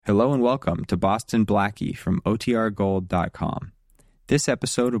Hello and welcome to Boston Blackie from OTRGold.com. This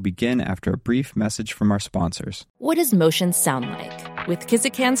episode will begin after a brief message from our sponsors. What does motion sound like? With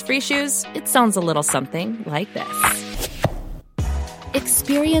Kizikans free shoes, it sounds a little something like this.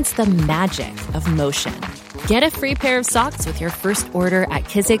 Experience the magic of motion. Get a free pair of socks with your first order at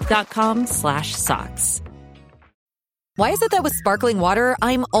kizik.com/socks. Why is it that with sparkling water,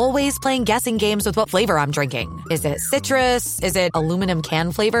 I'm always playing guessing games with what flavor I'm drinking? Is it citrus? Is it aluminum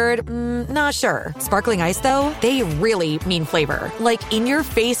can flavored? Not sure. Sparkling ice, though, they really mean flavor. Like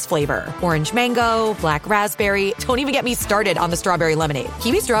in-your-face flavor. Orange mango, black raspberry. Don't even get me started on the strawberry lemonade.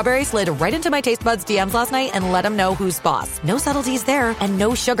 Kiwi Strawberry slid right into my taste buds DMs last night and let them know who's boss. No subtleties there, and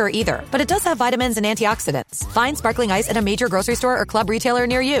no sugar either. But it does have vitamins and antioxidants. Find sparkling ice at a major grocery store or club retailer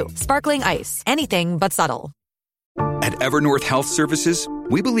near you. Sparkling ice. Anything but subtle. At Evernorth Health Services,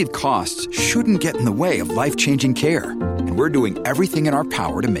 we believe costs shouldn't get in the way of life-changing care, and we're doing everything in our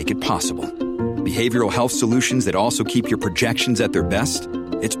power to make it possible. Behavioral health solutions that also keep your projections at their best?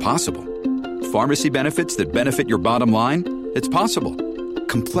 It's possible. Pharmacy benefits that benefit your bottom line? It's possible.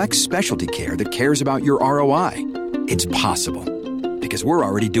 Complex specialty care that cares about your ROI? It's possible. Because we're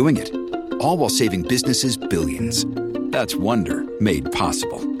already doing it. All while saving businesses billions. That's Wonder made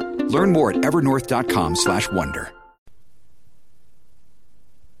possible. Learn more at evernorth.com/wonder.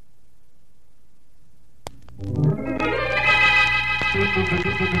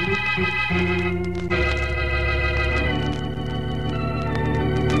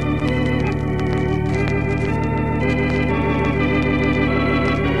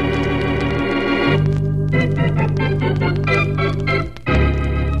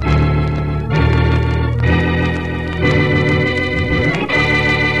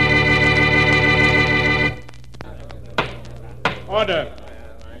 Order.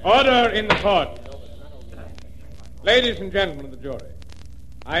 Order in the court. Ladies and gentlemen of the jury,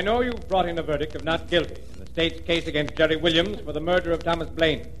 I know you've brought in a verdict of not guilty in the state's case against Jerry Williams for the murder of Thomas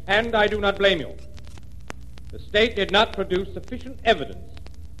Blaine, and I do not blame you. The state did not produce sufficient evidence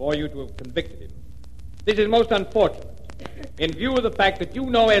for you to have convicted him. This is most unfortunate, in view of the fact that you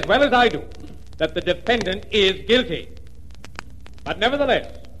know as well as I do that the defendant is guilty. But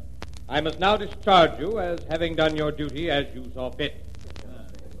nevertheless, I must now discharge you as having done your duty as you saw fit.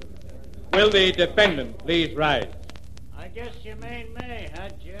 Will the defendant please rise? I guess you mean me, huh,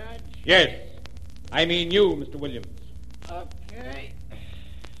 Judge? Yes, I mean you, Mr. Williams. Okay.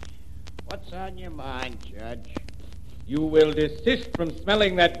 What's on your mind, Judge? You will desist from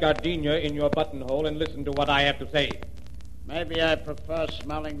smelling that gardenia in your buttonhole and listen to what I have to say. Maybe I prefer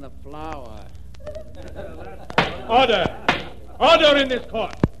smelling the flower. Order! Order in this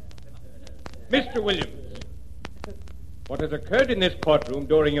court! Mr. Williams, what has occurred in this courtroom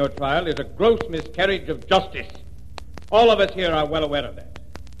during your trial is a gross miscarriage of justice. All of us here are well aware of that.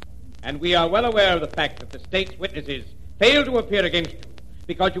 And we are well aware of the fact that the state's witnesses failed to appear against you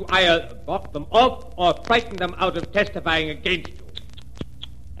because you either bought them off or frightened them out of testifying against you.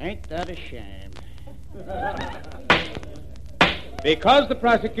 Ain't that a shame? Because the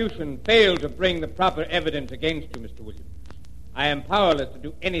prosecution failed to bring the proper evidence against you, Mr. Williams, I am powerless to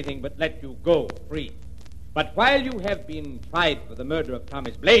do anything but let you go free. But while you have been tried for the murder of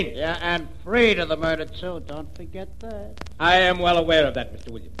Thomas Blaine... Yeah, and freed of the murder, too. Don't forget that. I am well aware of that,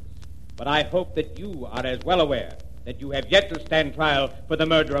 Mr. Williams. But I hope that you are as well aware that you have yet to stand trial for the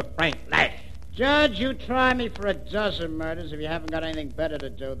murder of Frank Lash. Judge, you try me for a dozen murders if you haven't got anything better to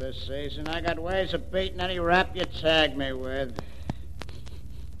do this season. I got ways of beating any rap you tag me with.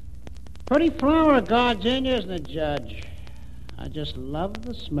 Pretty flower of gardenia, isn't it, Judge? I just love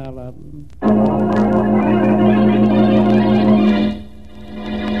the smell of them.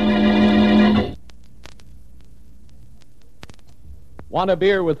 Want a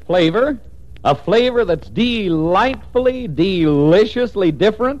beer with flavor? A flavor that's delightfully, deliciously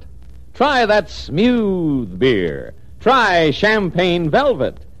different? Try that smooth beer. Try Champagne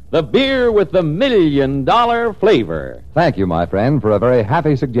Velvet, the beer with the $1 million flavor. Thank you, my friend, for a very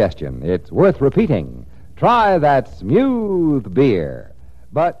happy suggestion. It's worth repeating. Try that smooth beer.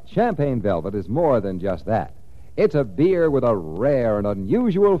 But Champagne Velvet is more than just that. It's a beer with a rare and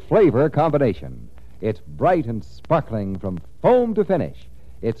unusual flavor combination. It's bright and sparkling from foam to finish.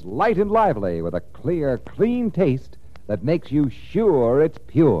 It's light and lively with a clear, clean taste that makes you sure it's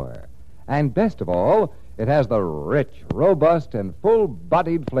pure. And best of all, it has the rich, robust, and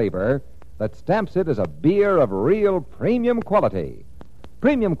full-bodied flavor that stamps it as a beer of real premium quality.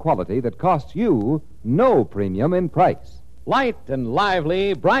 Premium quality that costs you no premium in price. Light and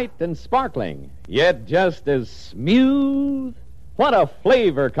lively, bright and sparkling, yet just as smooth. What a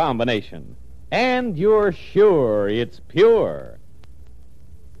flavor combination. And you're sure it's pure.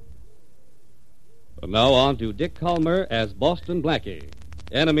 From now on to Dick Calmer as Boston Blackie.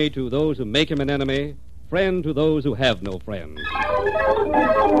 Enemy to those who make him an enemy, friend to those who have no friend.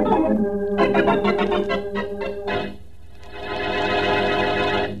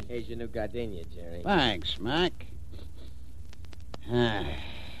 Here's your new gardenia, Jerry. Thanks, Mac. So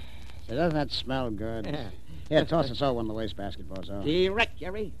doesn't that smell good? Here, toss us all one of the wastebasket, Bozo. Direct,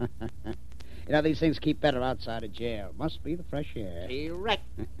 Jerry. You know, these things keep better outside of jail. Must be the fresh air. Direct.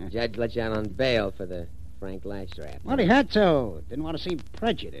 Judge let you out on bail for the Frank Lash rap. Well, he had to. Didn't want to seem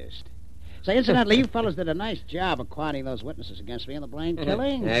prejudiced. Say, incidentally, you fellas did a nice job of quieting those witnesses against me in the Blaine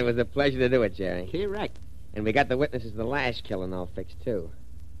killing. It was a pleasure to do it, Jerry. Correct. And we got the witnesses of the Lash killing all fixed, too.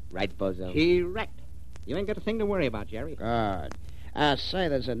 Right, Bozo? Correct. You ain't got a thing to worry about, Jerry. Good. Say,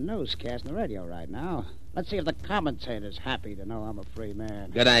 there's a newscast on the radio right now. Let's see if the commentator's happy to know I'm a free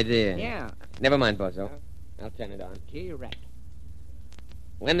man. Good idea. Yeah. Never mind, Bozo. I'll turn it on. Correct.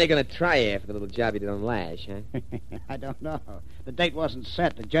 When they going to try you for the little job you did on Lash, huh? I don't know. The date wasn't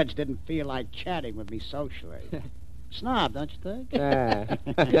set. The judge didn't feel like chatting with me socially. Snob, don't you think?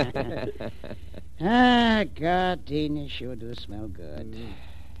 Gardenia sure do smell good.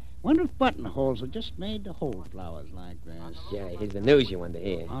 Wonder if buttonholes were just made to hold flowers like this. Jerry, here's the news you wanted to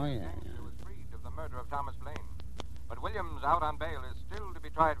hear. Oh, yeah. Was freed of the murder of Thomas Blaine. But Williams, out on bail, is still to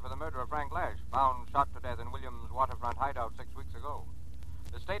be tried for the murder of Frank Lash, found shot to death in Williams' waterfront hideout 6 weeks ago.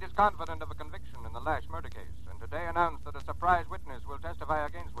 The state is confident of a conviction in the Lash murder case, and today announced that a surprise witness will testify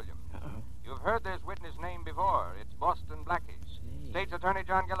against Williams. You've heard this witness name before. It's Boston Blackie. State's Attorney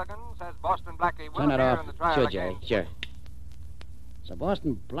John Gilligan says Boston Blackie will Turn it appear off. in the trial Sure, against... Jerry, sure. So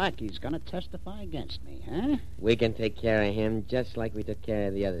Boston Blackie's going to testify against me, huh? We can take care of him just like we took care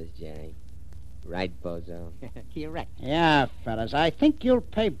of the others, Jerry. Right, Bozo? Correct. Yeah, fellas. I think you'll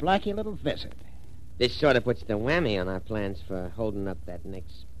pay Blackie a little visit. This sort of puts the whammy on our plans for holding up that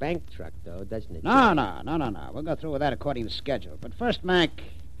next bank truck, though, doesn't it? No. Jerry? We'll go through with that according to schedule. But first, Mac,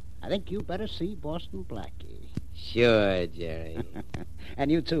 I think you better see Boston Blackie. Sure, Jerry.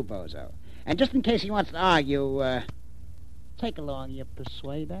 And you too, Bozo. And just in case he wants to argue, take along your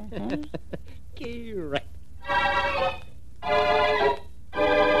persuader, huh? Correct.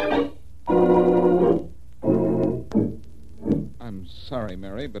 I'm sorry,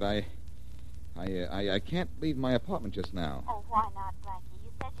 Mary, but I can't leave my apartment just now. Oh, why not, Blackie?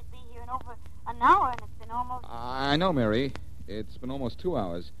 You said you'd be here in over an hour, and it's been almost... I know, Mary. It's been almost 2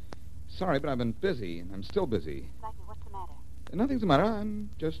 hours. Sorry, but I've been busy, and I'm still busy. Blackie, what's the matter? Nothing's the matter. I'm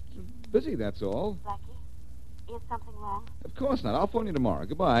just busy, that's all. Blackie, is something wrong? Of course not. I'll phone you tomorrow.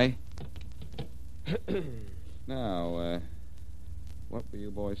 Goodbye. Now, what were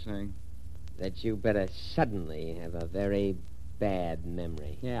you boys saying? That you better suddenly have a very bad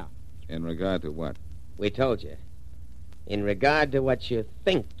memory. Yeah. In regard to what? We told you. In regard to what you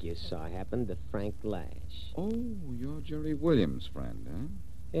think you saw happen to Frank Lash. Oh, you're Jerry Williams' friend, huh?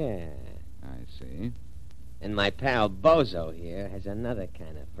 Yeah. I see. And my pal Bozo here has another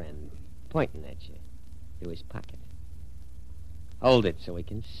kind of friend pointing at you through his pocket. Hold it so we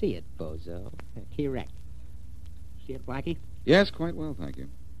can see it, Bozo. Correct. See it, Blackie? Yes, quite well, thank you.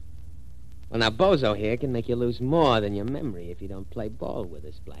 Well, now, Bozo here can make you lose more than your memory if you don't play ball with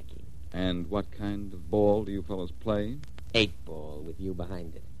us, Blackie. And what kind of ball do you fellows play? 8-ball with you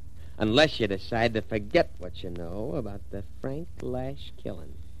behind it. Unless you decide to forget what you know about the Frank Lash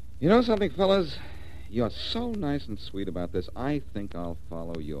killing. You know something, fellas? You're so nice and sweet about this, I think I'll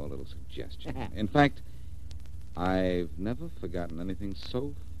follow your little suggestion. In fact, I've never forgotten anything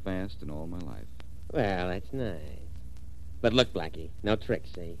so fast in all my life. Well, that's nice. But look, Blackie, no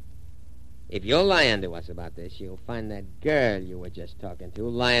tricks, see? If you're lying to us about this, you'll find that girl you were just talking to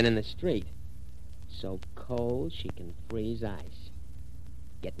lying in the street. So cold she can freeze ice.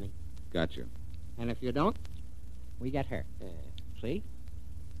 Get me? Got you. And if you don't, we get her. See?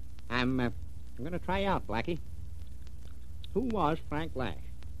 I'm going to try out, Blackie. Who was Frank Lash?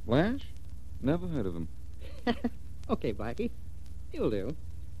 Lash? Never heard of him. Okay, Blackie. You'll do.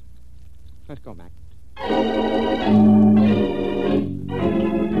 Let's go, Mac.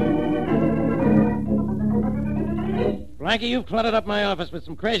 Blackie, you've cluttered up my office with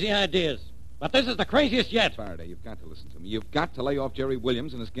some crazy ideas. But this is the craziest yet. Faraday, you've got to listen to me. You've got to lay off Jerry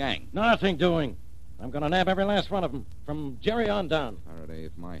Williams and his gang. Nothing doing. I'm going to nab every last one of them, from Jerry on down. Faraday,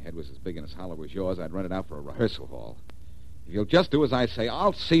 if my head was as big and as hollow as yours, I'd rent it out for a rehearsal hall. If you'll just do as I say,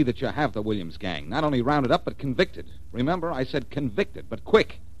 I'll see that you have the Williams gang. Not only rounded up, but convicted. Remember, I said convicted, but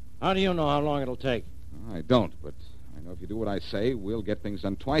quick. How do you know how long it'll take? I don't, but I know if you do what I say, we'll get things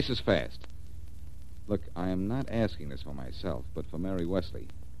done twice as fast. Look, I am not asking this for myself, but for Mary Wesley.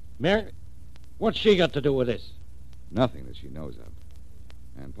 Mary? What's she got to do with this? Nothing that she knows of.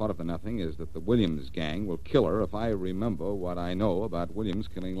 And part of the nothing is that the Williams gang will kill her if I remember what I know about Williams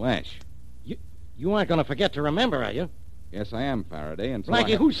killing Lash. You aren't going to forget to remember, are you? Yes, I am, Faraday. Until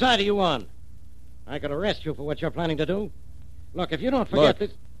Blackie, whose side are you on? I could arrest you for what you're planning to do. Look, if you don't forget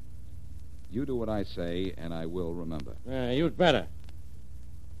this... You do what I say, and I will remember. You'd better.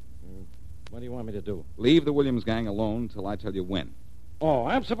 What do you want me to do? Leave the Williams gang alone till I tell you when. Oh,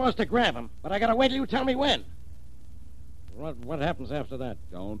 I'm supposed to grab him, but I gotta wait till you tell me when. What happens after that?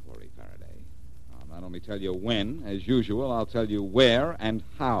 Don't worry, Faraday. I'll not only tell you when, as usual, I'll tell you where and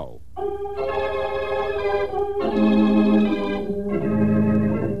how.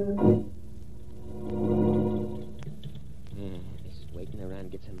 This waiting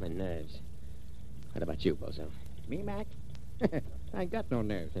around gets on my nerves. What about you, Bozo? Me, Mac? I ain't got no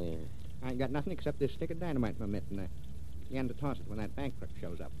nerves. I ain't got nothing except this stick of dynamite in my mitt, and I begin to toss it when that bank clerk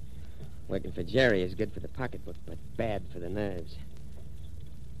shows up. Working for Jerry is good for the pocketbook, but bad for the nerves.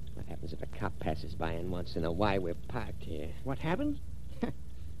 What happens if a cop passes by and wants to know why we're parked here? What happens?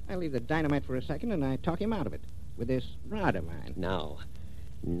 I leave the dynamite for a second, and I talk him out of it with this rod of mine.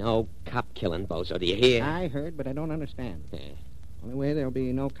 No cop killing, Bozo. Do you hear? I heard, but I don't understand. Only way there'll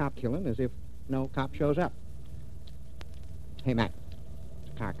be no cop killing is if no cop shows up. Hey, Mac.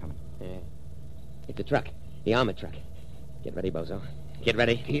 There's a car coming. It's a truck. The armored truck. Get ready, Bozo. Get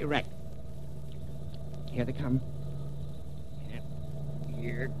ready. Erect. Here they come. And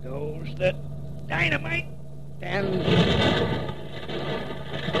here goes the dynamite. And...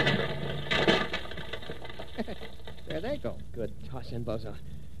 there they go. Good tossing, Bozo.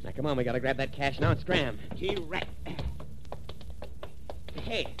 Now, come on, we gotta grab that cash now and scram. Erect.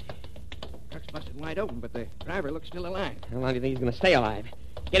 Hey. Truck's busted wide open, but the driver looks still alive. How long do you think he's gonna stay alive?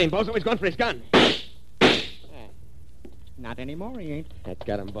 Get him, Bozo. He's going for his gun. Not anymore, he ain't. That's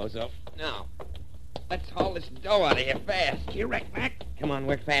got him, Bozo. Now, let's haul this dough out of here fast. Erect, Mac. Come on,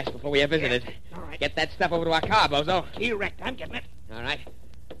 work fast before we have visitors. All right. Get that stuff over to our car, Bozo. Erect, I'm getting it. All right.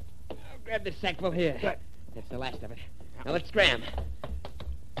 I'll grab this sackful here. Good. That's the last of it. Now, let's scram.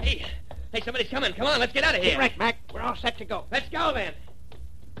 Hey, somebody's coming. Come on, let's get out of here. Erect, Mac. We're all set to go. Let's go, then.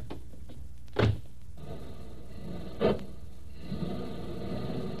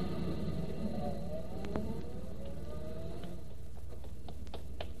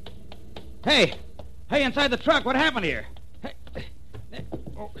 Hey, inside the truck, what happened here?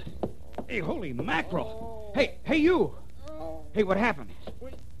 Hey, holy mackerel. Hey, you. Hey, what happened?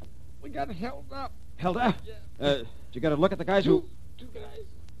 We got held up. Held up? Yeah. Did you get a look at the guys Two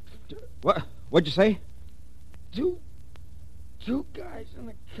guys. What'd you say? Two guys in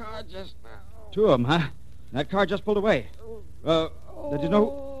the car just now. Two of them, huh? That car just pulled away. Did you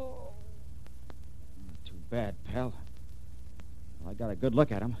know? Too bad, pal. Well, I got a good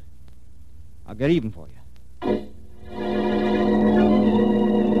look at him. I'll get even for you.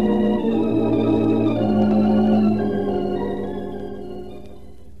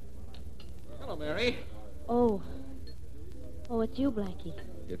 Hello, Mary. Oh, it's you, Blackie.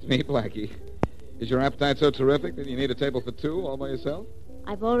 It's me, Blackie. Is your appetite so terrific that you need a table for two all by yourself?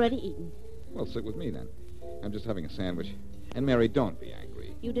 I've already eaten. Well, sit with me, then. I'm just having a sandwich. And, Mary, don't be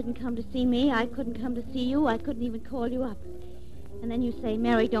angry. You didn't come to see me. I couldn't come to see you. I couldn't even call you up. And then you say,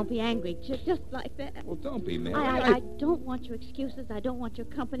 Mary, don't be angry. Just like that. Well, don't be, Mary. I don't want your excuses. I don't want your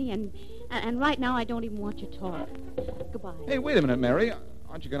company. And right now, I don't even want your talk. Goodbye. Hey, wait a minute, Mary.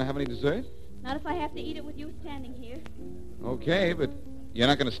 Aren't you going to have any dessert? Not if I have to eat it with you standing here. Okay, but you're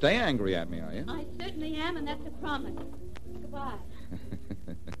not going to stay angry at me, are you? I certainly am, and that's a promise. Goodbye.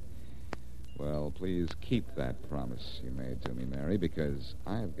 Well, please keep that promise you made to me, Mary, because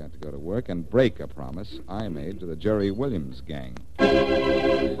I've got to go to work and break a promise I made to the Jerry Williams gang.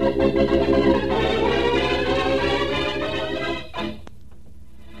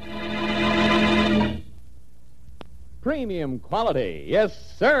 Premium quality,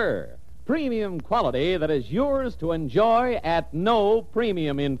 yes, sir. Premium quality that is yours to enjoy at no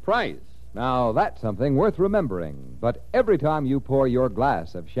premium in price. Now, that's something worth remembering. But every time you pour your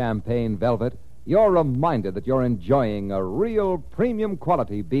glass of champagne velvet, you're reminded that you're enjoying a real premium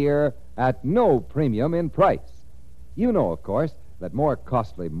quality beer at no premium in price. You know, of course, that more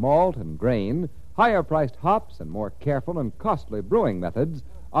costly malt and grain, higher-priced hops, and more careful and costly brewing methods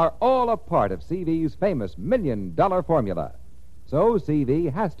are all a part of CV's famous million-dollar formula. So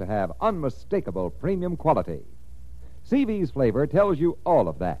CV has to have unmistakable premium quality. CV's flavor tells you all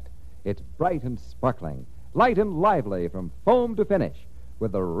of that. It's bright and sparkling, light and lively from foam to finish,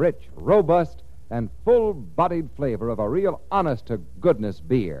 with the rich, robust, and full-bodied flavor of a real honest-to-goodness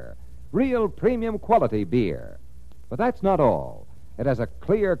beer. Real premium quality beer. But that's not all. It has a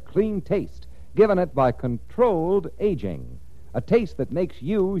clear, clean taste, given it by controlled aging. A taste that makes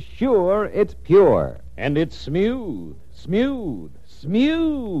you sure it's pure. And it's smooth, smooth,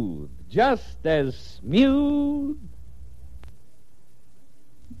 smooth. Just as smooth.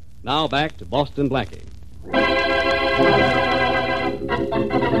 Now back to Boston Blackie.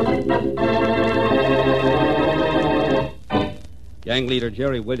 Gang leader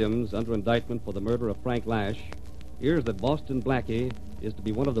Jerry Williams, under indictment for the murder of Frank Lash, hears that Boston Blackie is to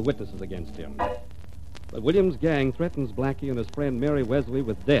be one of the witnesses against him. But Williams' gang threatens Blackie and his friend Mary Wesley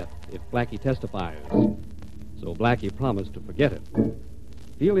with death if Blackie testifies. So Blackie promised to forget it.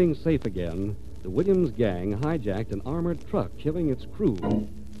 Feeling safe again, the Williams gang hijacked an armored truck, killing its crew.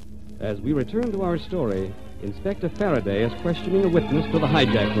 As we return to our story, Inspector Faraday is questioning a witness to the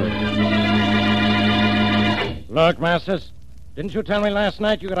hijack murder. Look, Masters, didn't you tell me last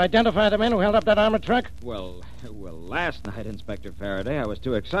night you could identify the men who held up that armored truck? Well, last night, Inspector Faraday, I was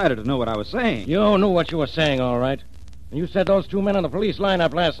too excited to know what I was saying. You knew what you were saying, all right. And you said those two men in the police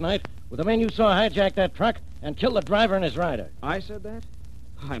lineup last night were the men you saw hijack that truck and kill the driver and his rider. I said that?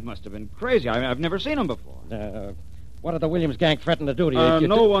 I must have been crazy. I've never seen them before. What did the Williams gang threaten to do to you?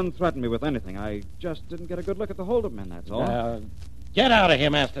 No one threatened me with anything. I just didn't get a good look at the holdup men, that's all. Get out of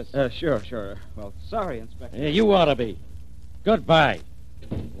here, Masters. Sure. Well, sorry, Inspector. You ought to be. Goodbye.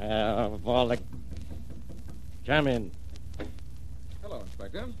 Of all the... Come in. Hello,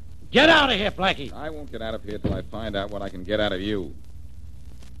 Inspector. Get out of here, Blackie. I won't get out of here till I find out what I can get out of you.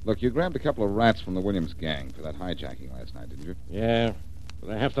 Look, you grabbed a couple of rats from the Williams gang for that hijacking last night, didn't you? Yeah,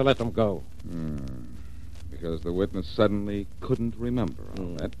 but I have to let them go. Because the witness suddenly couldn't remember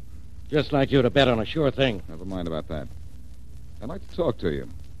all that. Just like you to bet on a sure thing. Never mind about that. I'd like to talk to you.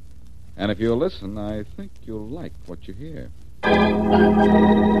 And if you'll listen, I think you'll like what you hear.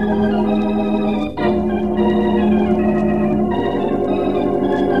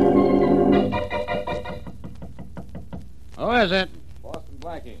 Who is it? Boston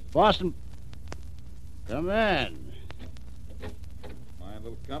Blackie. Boston. Come in. My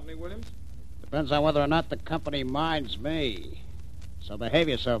little company, Williams? Depends on whether or not the company minds me. So behave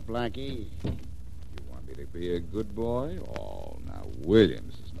yourself, Blackie. You want me to be a good boy? Oh, now,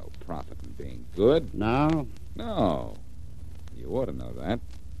 Williams is no prophet in being good. No? No. You ought to know that.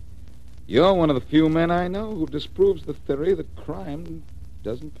 You're one of the few men I know who disproves the theory that crime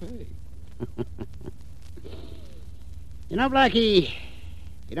doesn't pay. You know, Blackie,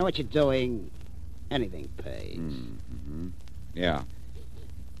 you know what you're doing? Anything pays. Mm-hmm. Yeah.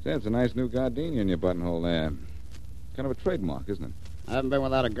 Say, it's a nice new gardenia in your buttonhole there. Kind of a trademark, isn't it? I haven't been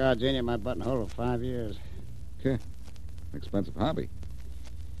without a gardenia in my buttonhole for 5 years. Okay. An expensive hobby.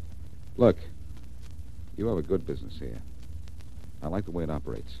 Look, you have a good business here. I like the way it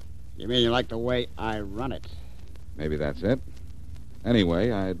operates. You mean you like the way I run it? Maybe that's it.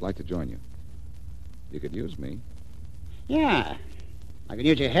 Anyway, I'd like to join you. You could use me. Yeah. I can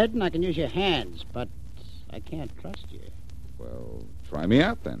use your head and I can use your hands, but I can't trust you. Well, try me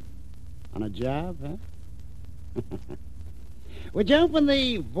out then. On a job, huh? Would you open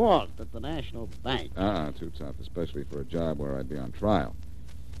the vault at the National Bank? Too tough, especially for a job where I'd be on trial.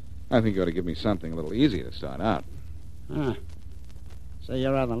 I think you ought to give me something a little easier to start out. So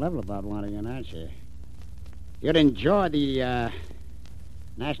you're on the level about wanting it, aren't you? You'd enjoy the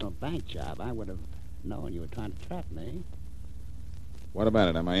National Bank job. I would have known you were trying to trap me. What about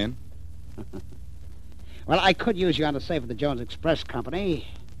it? Am I in? Well, I could use you on the safe of the Jones Express Company.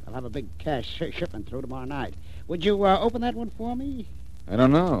 I'll have a big cash shipment through tomorrow night. Would you open that one for me? I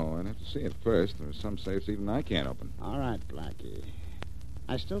don't know. I'd have to see it first. There are some safes even I can't open. All right, Blackie.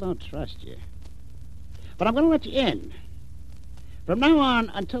 I still don't trust you. But I'm going to let you in. From now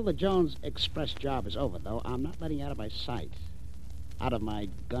on, until the Jones Express job is over, though, I'm not letting you out of my sight. Out of my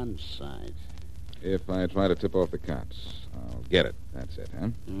gun sight. If I try to tip off the cops, I'll get it. That's it, huh?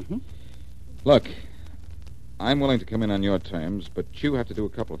 Mm-hmm. Look, I'm willing to come in on your terms, but you have to do a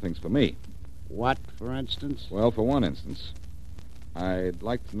couple of things for me. What, for instance? Well, for one instance, I'd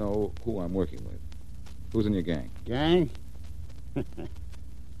like to know who I'm working with. Who's in your gang? Gang?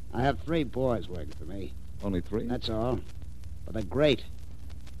 I have 3 boys working for me. Only 3? That's all. But they're great.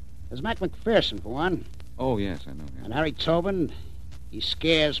 There's Mac McPherson, for one. Oh, yes, I know him. And Harry Tobin. He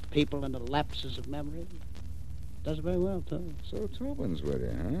scares people into lapses of memory. Does it very well, too. So Tobin's with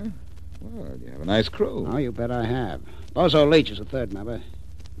you, huh? Well, you have a nice crew. Oh, you bet I have. Bozo Leach is the 3rd member.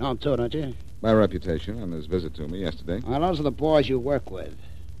 Know him, too, don't you? By reputation on his visit to me yesterday. Well, those are the boys you work with.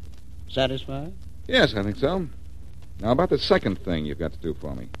 Satisfied? Yes, I think so. Now, about the second thing you've got to do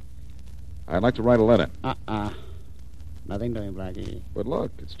for me. I'd like to write a letter. Nothing doing, Blackie. But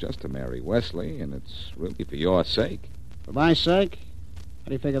look, it's just to Mary Wesley, and it's really for your sake. For my sake? How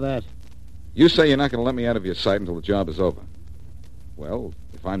do you figure that? You say you're not going to let me out of your sight until the job is over. Well,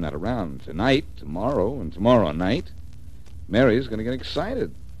 if I'm not around tonight, tomorrow, and tomorrow night, Mary's going to get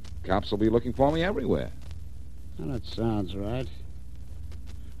excited. Cops will be looking for me everywhere. Well, that sounds right.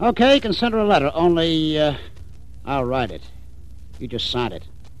 Okay, you can send her a letter, only I'll write it. You just sign it.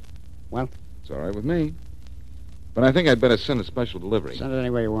 Well? It's all right with me. But I think I'd better send a special delivery. Send it any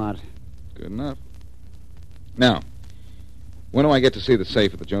way you want. Good enough. Now, when do I get to see the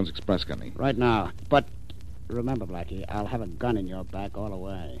safe at the Jones Express Company? Right now. But remember, Blackie, I'll have a gun in your back all the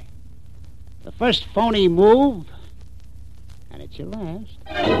way. The first phony move, and it's your last.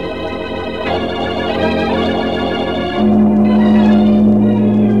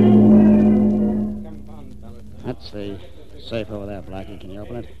 That's the safe over there, Blackie. Can you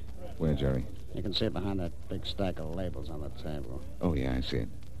open it? Where, Jerry? You can see it behind that big stack of labels on the table. Oh, yeah, I see it.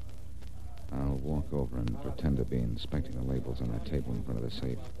 I'll walk over and pretend to be inspecting the labels on that table in front of the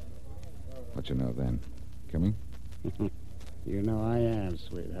safe. Let you know then. Coming? You know I am,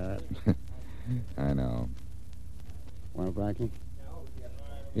 sweetheart. I know. Well, Blackie?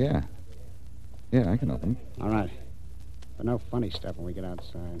 Yeah. Yeah, I can open it. All right. But no funny stuff when we get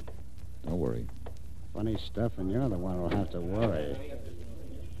outside. Don't worry. Funny stuff, and you're the one who'll have to worry.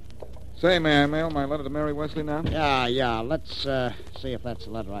 Say, may I mail my letter to Mary Wesley now? Yeah. Let's see if that's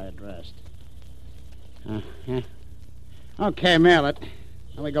the letter I addressed. Okay, mail it.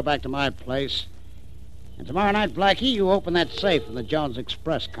 Then we go back to my place. And tomorrow night, Blackie, you open that safe in the Jones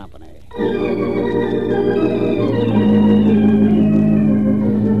Express Company.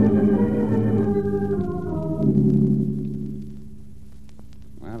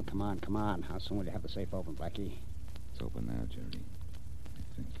 Well, come on. How soon will you have the safe open, Blackie? It's open now, Jerry.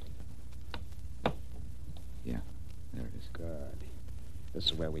 I think. Yeah, there it is. Good. This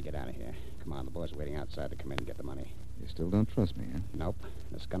is where we get out of here. Come on, the boys are waiting outside to come in and get the money. You still don't trust me, huh? Nope.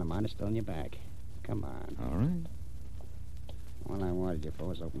 This gun of mine is still in your bag. Come on. All right. All I wanted you for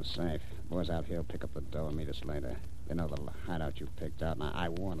was open the safe. Boys out here will pick up the dough and meet us later. They know the hideout you picked out, and I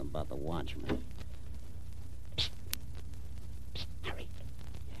warned them about the watchman. Psst. Hurry.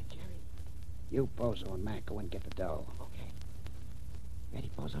 Yeah, Jerry. You, Bozo, and Mac go and get the dough. Okay.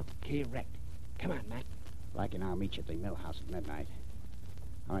 Ready, Bozo? Key erect. Come on, Mac. Blackie and I'll meet you at the mill house at midnight.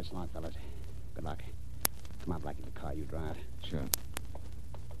 All right, so long, fellas. Good luck. Come on, Blackie, the car you drive. Sure.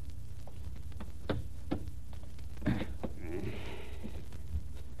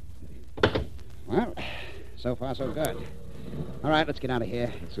 Well, so far, so good. All right, let's get out of here.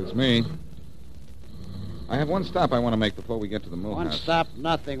 That suits me. I have one stop I want to make before we get to the mill One house. stop,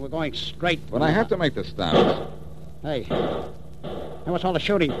 nothing. We're going straight. But I have to make the stop. Hey, what's all the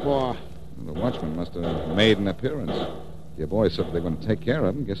shooting for? The watchman must have made an appearance. Your boys said they were going to take care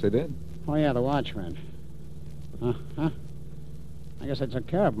of him. Guess they did. Oh, yeah, the watchman. Huh? I guess I took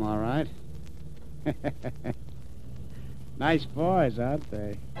care of him, all right. Nice boys, aren't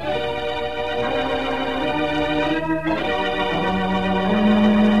they?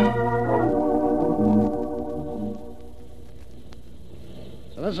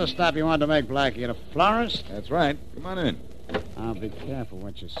 So this is a stop you wanted to make, Blackie, at a florist? That's right. Come on in. I'll be careful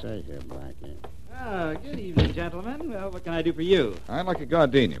what you say here, Blackie. Oh, good evening, gentlemen. Well, what can I do for you? I'd like a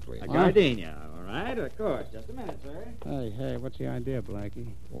gardenia, please. A gardenia. All right, of course. Just a minute, sir. Hey, what's the idea,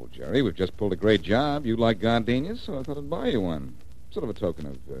 Blackie? Oh, Jerry, we've just pulled a great job. You like gardenias, so I thought I'd buy you one. Sort of a token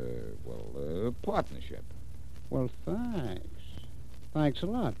of, partnership. Well, thanks. Thanks a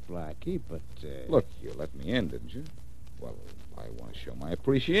lot, Blackie, but... Look, you let me in, didn't you? Well, I want to show my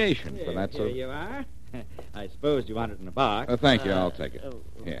appreciation for that sort of... Here you are. I suppose you want it in a box. Thank you. I'll take it.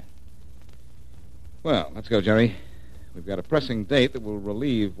 Here. Well, let's go, Jerry. We've got a pressing date that will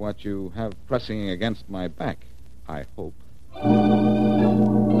relieve what you have pressing against my back, I hope.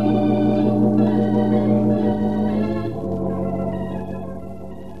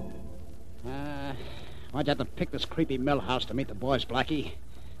 Why'd you have to pick this creepy mill house to meet the boys, Blackie?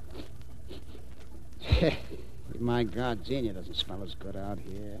 My gardenia doesn't smell as good out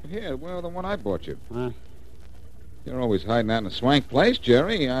here. Here, well, the one I bought you. Huh? You're always hiding out in a swank place,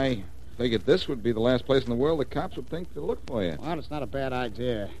 Jerry. I figured this would be the last place in the world the cops would think to look for you. Well, it's not a bad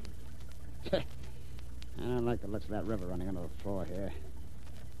idea. I don't like the looks of that river running under the floor here.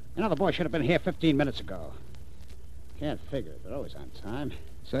 You know, the boys should have been here 15 minutes ago. Can't figure it. They're always on time.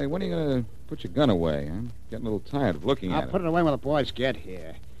 Say, when are you going to put your gun away? I'm getting a little tired of looking at it. I'll put it away when the boys get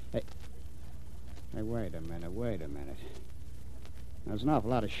here. Hey, wait a minute. There's an awful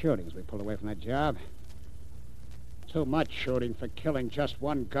lot of shooting as we pulled away from that job. Too much shooting for killing just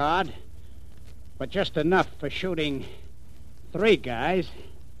one guard, but just enough for shooting 3 guys.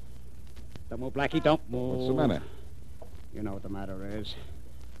 Don't move, Blackie, don't move. What's the matter? You know what the matter is.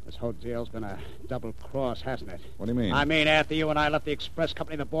 This whole deal's been a double cross, hasn't it? What do you mean? I mean, after you and I left the express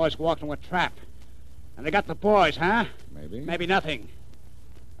company, the boys walked into a trap. And they got the boys, huh? Maybe. Maybe nothing.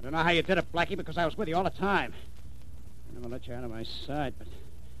 I don't know how you did it, Blackie, because I was with you all the time. I never let you out of my sight, but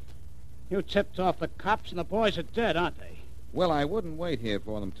you tipped off the cops, and the boys are dead, aren't they? Well, I wouldn't wait here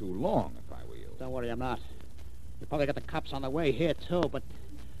for them too long if I were you. Don't worry, I'm not. You probably got the cops on the way here, too, but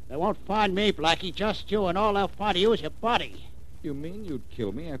they won't find me, Blackie, just you, and all they'll find of you is your body. You mean you'd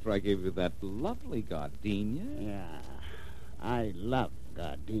kill me after I gave you that lovely gardenia? Yeah, I love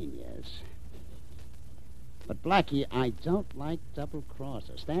gardenias. But, Blackie, I don't like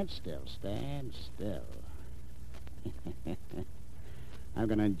double-crossers. Stand still, stand still. I'm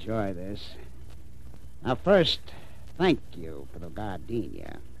going to enjoy this. Now, first, thank you for the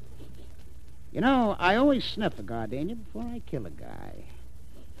gardenia. You know, I always sniff a gardenia before I kill a guy.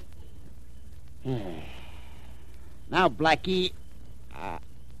 Now, Blackie,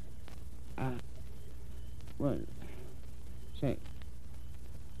 what? Say,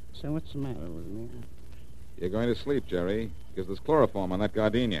 what's the matter with me? You're going to sleep, Jerry, because there's chloroform on that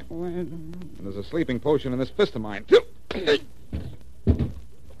gardenia. And there's a sleeping potion in this fist of mine, too.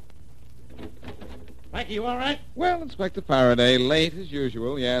 Blackie, you all right? Well, Inspector Faraday, late as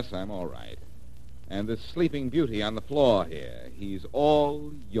usual. Yes, I'm all right. And this sleeping beauty on the floor here, he's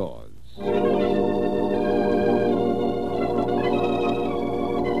all yours.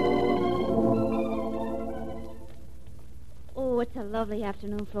 Oh, it's a lovely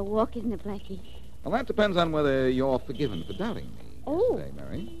afternoon for a walk, isn't it, Blackie? Well, that depends on whether you're forgiven for doubting me yesterday,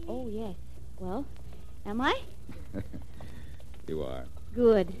 Mary. Oh, yes. Well, am I? You are.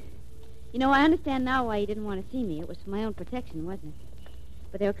 Good. You know, I understand now why you didn't want to see me. It was for my own protection, wasn't it?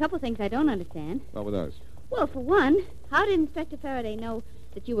 But there are a couple of things I don't understand. What were those? Well, for one, how did Inspector Faraday know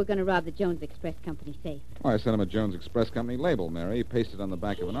that you were going to rob the Jones Express Company safe? Oh, I sent him a Jones Express Company label, Mary, pasted on the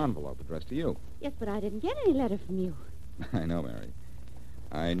back of an envelope addressed to you. Yes, but I didn't get any letter from you. I know, Mary.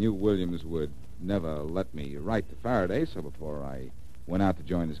 I knew Williams would never let me write to Faraday, so before I went out to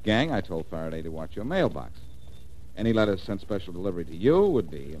join his gang, I told Faraday to watch your mailbox. Any letter sent special delivery to you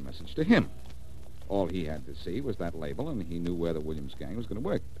would be a message to him. All he had to see was that label, and he knew where the Williams gang was going to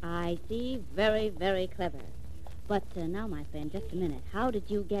work. I see. Very, very clever. But now, my friend, just a minute. How did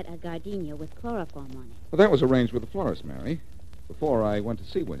you get a gardenia with chloroform on it? Well, that was arranged with the florist, Mary, before I went to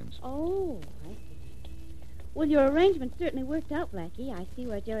see Williams. Oh, I see. Well, your arrangement certainly worked out, Blackie. I see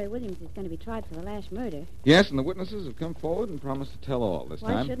where Jerry Williams is going to be tried for the last murder. Yes, and the witnesses have come forward and promised to tell all this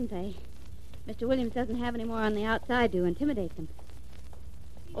time. Why shouldn't they? Mr. Williams doesn't have any more on the outside to intimidate them.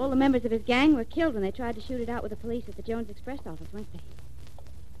 All the members of his gang were killed when they tried to shoot it out with the police at the Jones Express office, weren't they?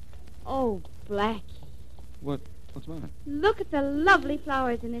 Oh, Blackie. What's the matter? Look at the lovely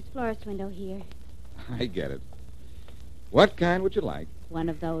flowers in this florist window here. I get it. What kind would you like? One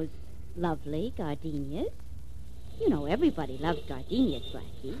of those lovely gardenias. You know, everybody loves gardenias,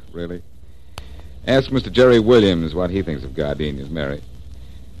 Blackie. Really? Ask Mr. Jerry Williams what he thinks of gardenias, Mary.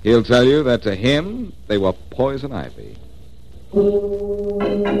 He'll tell you that to him, they were poison ivy.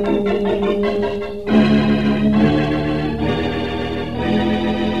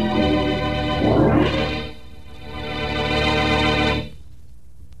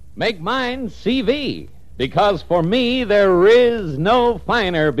 Make mine CV, because for me there is no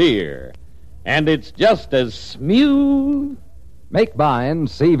finer beer. And it's just as smooth. Make mine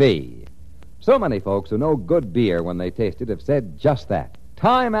CV. So many folks who know good beer when they taste it have said just that,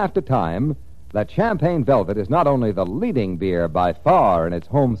 time after time, that Champagne Velvet is not only the leading beer by far in its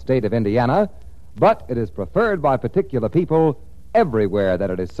home state of Indiana, but it is preferred by particular people everywhere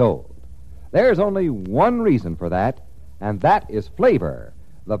that it is sold. There's only one reason for that, and that is flavor.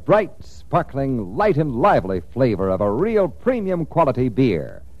 The bright, sparkling, light and lively flavor of a real premium quality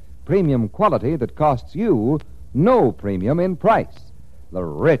beer. Premium quality that costs you no premium in price. The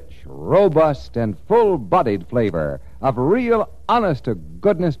rich, robust, and full-bodied flavor of real,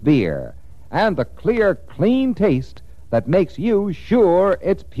 honest-to-goodness beer. And the clear, clean taste that makes you sure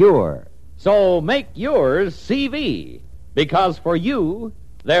it's pure. So make yours CV, because for you,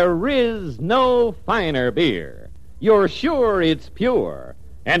 there is no finer beer. You're sure it's pure,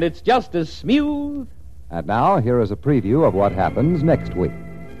 and it's just as smooth. And now, here is a preview of what happens next week.